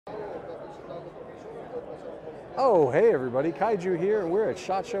Oh, hey everybody, Kaiju here, and we're at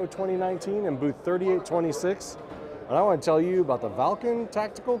SHOT Show 2019 in booth 3826. And I want to tell you about the VALKEN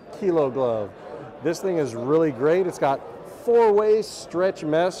Tactical Kilo Glove. This thing is really great. It's got four-way stretch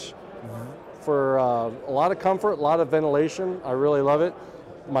mesh for a lot of comfort, a lot of ventilation. I really love it.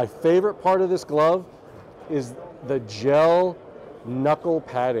 My favorite part of this glove is the gel knuckle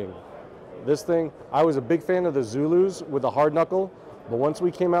padding. This thing, I was a big fan of the Zulus with the hard knuckle, but once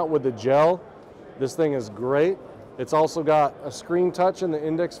we came out with the gel, this thing is great. It's also got a screen touch in the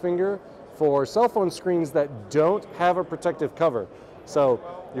index finger for cell phone screens that don't have a protective cover. So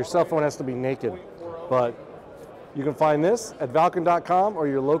your cell phone has to be naked. But you can find this at valken.com or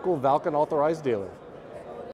your local VALKEN authorized dealer.